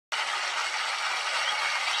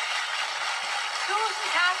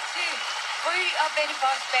til Ry og Benny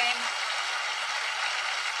Boss Band.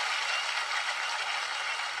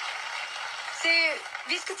 Se,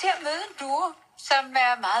 vi skal til at møde en duo, som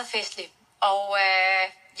er meget festlig. Og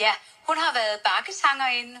ja, hun har været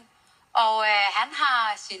bakkesangerinde, og han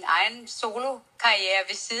har sin egen solokarriere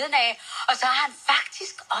ved siden af. Og så har han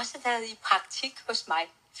faktisk også været i praktik hos mig.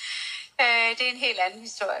 Det er en helt anden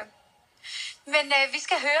historie. Men vi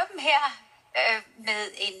skal høre dem her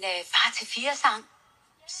med en far til fire-sang,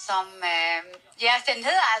 som, ja, den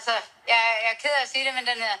hedder altså, jeg er ked af at sige det, men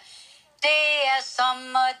den hedder, det er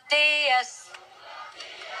sommer, det er...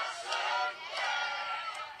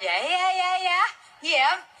 Ja,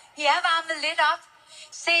 I er varmet lidt op.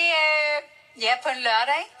 Se, ja, på en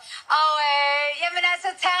lørdag, ikke? Og, jamen altså,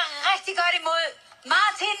 tag rigtig godt imod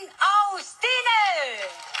Martin og Stine!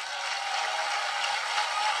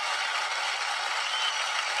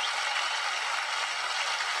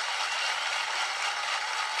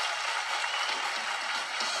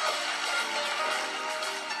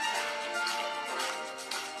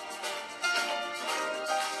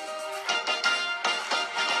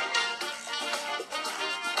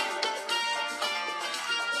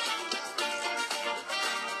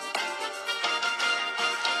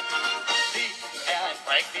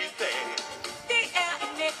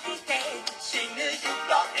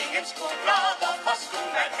 Skublader, hvor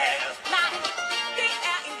skulle man have? Nej, det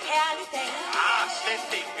er en herlig dag. Slet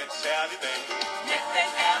ikke en særlig dag. Men den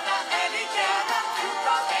er der alle hjerter,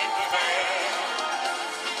 der vandet med.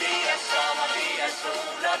 Det er sommer, det er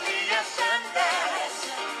sol, og det er søndag.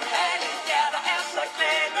 alle hjerter er så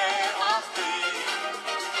glade. Og fri.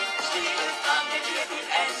 Stilet frem, det bliver dit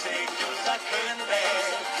ansigt, jo så kønt dag.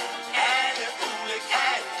 Alle fugle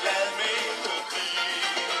kan glad melodi.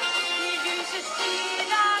 De lyse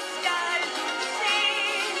stiler skal du se.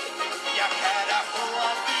 Jeg kan da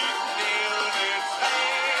hurtigt nævne tre.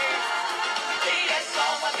 Det er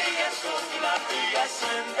sommer, det er sol, og det er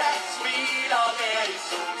søndag. Smil og vær i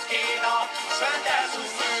solskinner,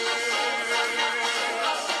 søndagshumør.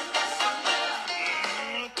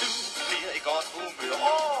 Du bliver i godt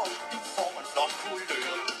humør, du får en flot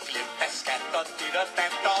kulør. Glem af skat og dit og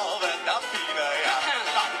dat og hvad der filer jeg.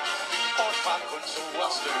 Bort fra kontor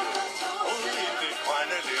og støv, ud i det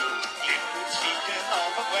grønne løv. Glem butikken og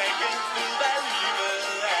fabrikken, ved hvad livet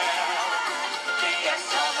er. Det er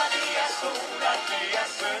sommer, det er sol, og det er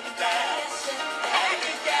søndag.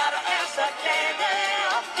 Alle hjerter er så glade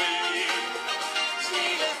og fri.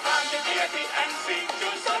 Smilet frem, det bliver dit ansigt,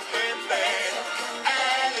 jo så kønt dag.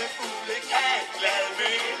 Alle fugle kan glad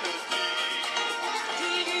melodi.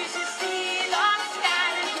 De lyse stiler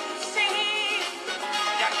skal du se.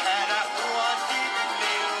 Jeg kan da hurtigt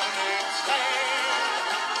nævne tre.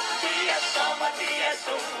 Det er sommer, det er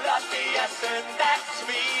sol, og det er søndag.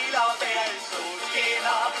 Smil og vær i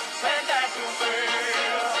solskinner,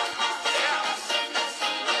 søndagshumør.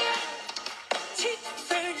 Tit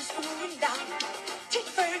føles ugen lang, tit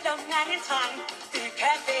føler man en trang. Det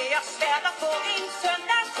kan være svært at få en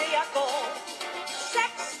søndag til at gå.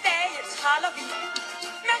 6 dage træller vi,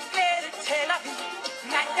 med glæde tæller vi.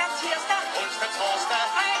 Mandag, tirsdag, Onsdag, torsdag,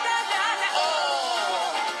 fredag, lørdag.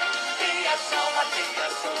 det er sommer, det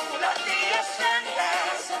er sol, og det er søndag.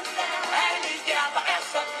 Alle hjerter er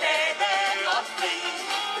så glade og fri.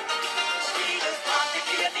 Smilet frem, det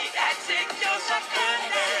giver dit ansigt, jo så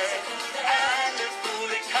kønne. Alle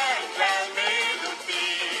fugle kan glad melodi.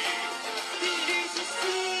 De lyse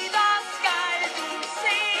stiler skal du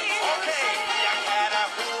se. Okay, jeg kan da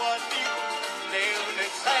hurtigt nævne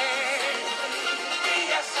tre. Det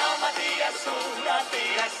er sommer, det er sol, og det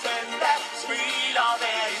er søndag. Smil og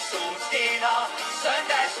vær i solskinner,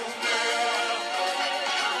 søndagshumør.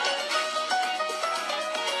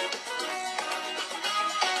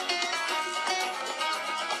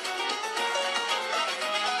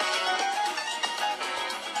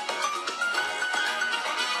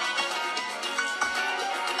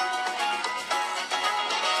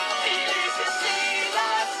 De lyse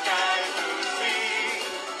stiler skal du se.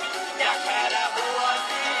 Jeg kan da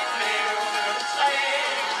hurtigt nævne tre.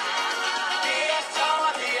 Det er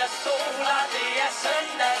sommer, det er sol, og det er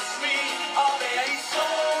søndagssmil. Og vær i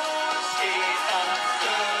solskinner,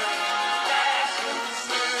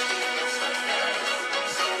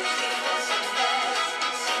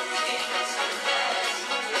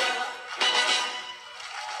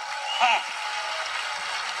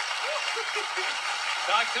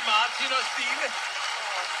 Tak til Martin og Stine.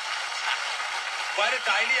 Hvor er det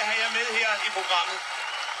dejligt at have jer med her i programmet.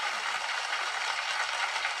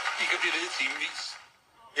 I kan blive ved i timevis.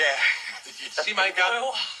 Ja. Sig mig engang,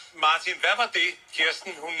 Martin, hvad var det,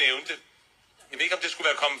 Kirsten hun nævnte? Jeg ved ikke, om det skulle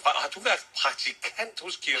være kommet fra. Har du været praktikant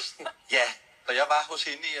hos Kirsten? Ja, og jeg var hos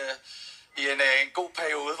hende i en god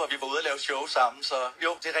periode, hvor vi var ude og lave show sammen. Så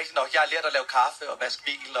jo, det er rigtigt nok. Jeg har lært at lave kaffe og vaske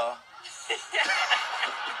bil. Og...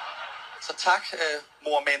 Så tak,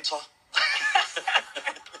 mor og mentor.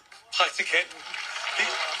 Praktikanten.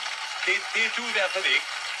 Det er du i hvert fald ikke.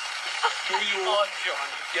 Du er jo...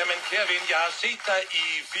 Jamen, kære ven, jeg har set dig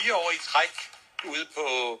i 4 år i træk ude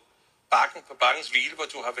på bakken, på Bakkens Hvile, hvor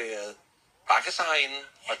du har været bakkesangerinde,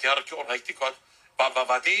 og det har du gjort rigtig godt.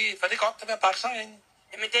 Var det godt at være bakkesangerinde?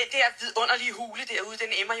 Jamen, det der vidunderlige hule derude, den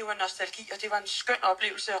emmer jo af nostalgi, og det var en skøn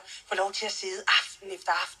oplevelse at få lov til at sidde aften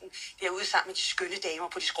efter aften derude sammen med de skønne damer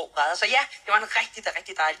på de skrå brædder. Så ja, det var en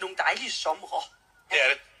rigtig dejlig, nogle dejlige somre. Det er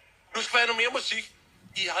det. Nu skal være noget mere musik.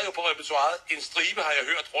 I har jo på repertoiret en stribe, har jeg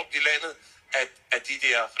hørt rundt i landet, at de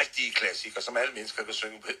der rigtige klassikere, som alle mennesker kan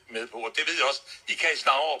synge med på. Og det ved jeg også, I kan i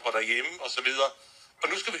snavre på derhjemme og så videre. Og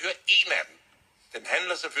nu skal vi høre en af dem. Den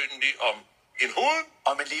handler selvfølgelig om en hund.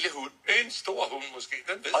 Om en lille hund. En stor hund måske,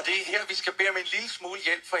 den ved. Og det er her, vi skal bede om en lille smule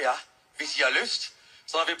hjælp for jer, hvis I har lyst.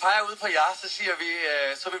 Så når vi peger ud på jer, så siger vi,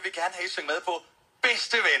 så vil vi gerne have I synge med på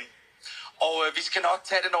bedste ven. Og vi skal nok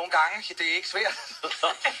tage det nogle gange. Det er ikke svært.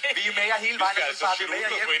 Vi er med jer hele vejen, så tager vi med jer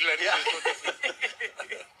hjem.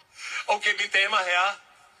 Okay, mine damer og herrer.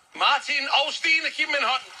 Martin og Stine, giv dem en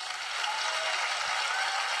hånd.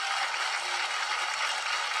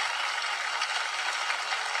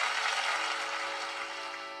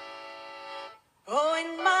 På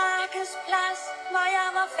en markedsplads, hvor jeg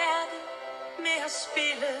var færdig med at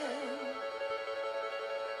spille,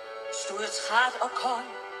 stod jeg træt og kold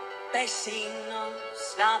bag scenen og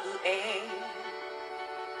slappede af.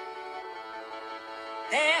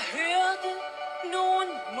 Da jeg hørte nogen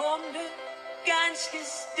mumle ganske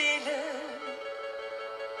stille,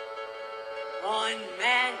 og en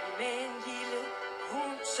mand med en lille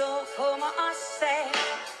hund så på mig og sagde: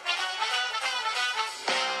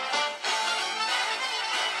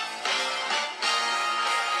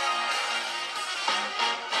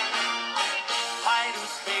 Hej du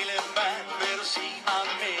spillemand, vil du sige mig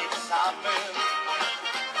med det samme?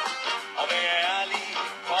 Og vær ærlig,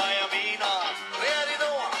 for jeg mener hver dit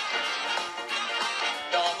ord.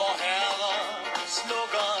 Når vor herre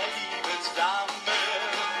slukker livets flamme,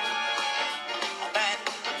 og man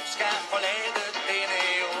skal forlade denne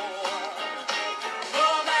jord, må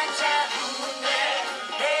man tage hunden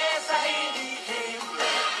med sig ind i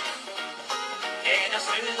himlen. Den er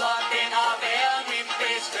sød, og den har været min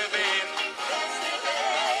bedste ven.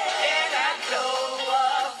 Den er klog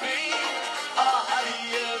og fin, og har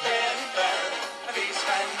lige været i bad. Hvis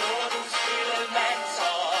man når du spiller mand, så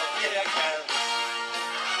bliver jeg glad.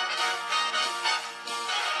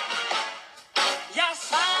 Jeg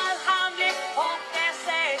svarede ham lidt hårdt, da jeg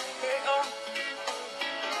sagde: hør,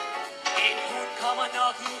 en hund kommer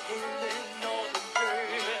nok i himlen, når du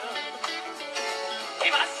kører.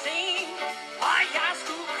 Det var sent, og jeg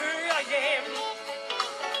skulle køre hjem.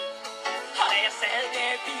 Og da jeg sad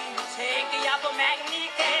der i bilen, tænkte jeg på manden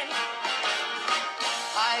igen.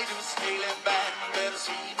 Hej du spillemand, vil du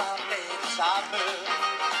sige mig med det samme?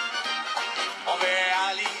 Og vær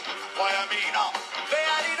ærlig, for jeg mener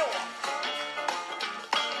hver dit ord.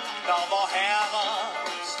 Når vor herre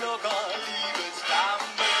slukker livets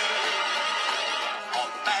flamme, og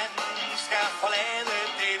man skal forlade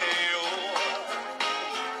denne jord,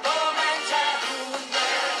 må man tage hunden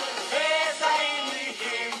med sig ind i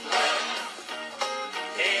himlen.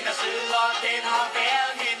 Den er sød, og den har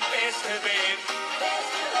været min bedste ven.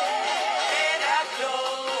 Den er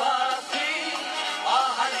klog og fin, og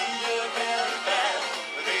har lige været i bad.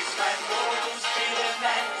 Hvis man må du spille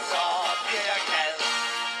mand, så bliver jeg glad.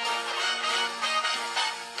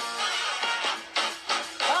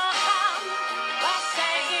 For ham var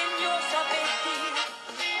sagen jo så vigtig,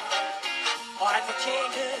 og han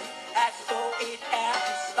fortjente at få et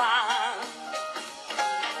ærligt svar.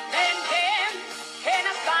 Men hvem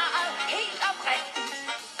kender svaret helt oprigtigt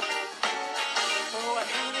på at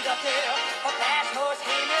hunde, der dør på plads hos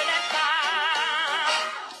himmelens far?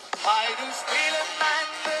 Hej du spillemand,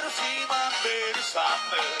 vil du sige mig med det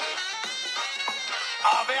samme?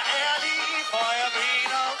 Og vær ærlig, for jeg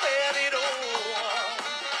mener hver dit ord.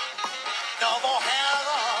 Når vor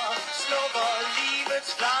herre slukker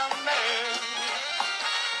livets flamme,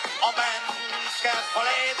 og man skal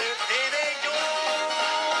forlade denne jord,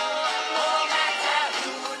 må man tage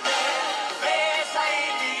hunden med sig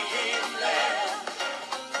ind i himlen.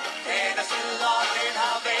 Den er sød, og den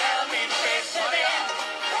har været min bedste ven.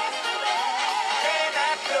 Den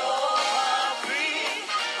er klog og fin,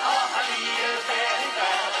 og har lige været i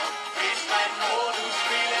bad. Hvis man må du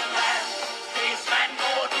spille mand, hvis man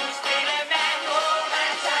må du spille mand.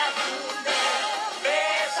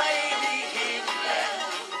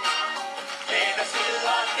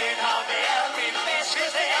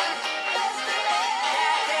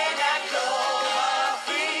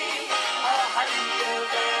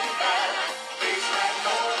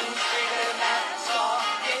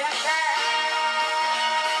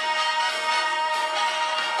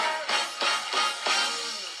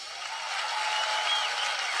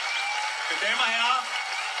 Damer og herrer,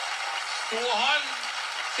 stor hånd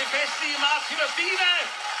til festlige Martin og Stine!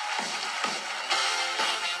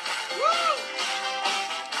 Woo!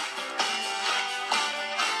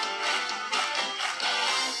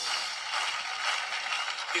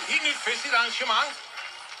 Et helt nyt festligt arrangement.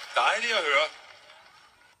 Dejligt at høre.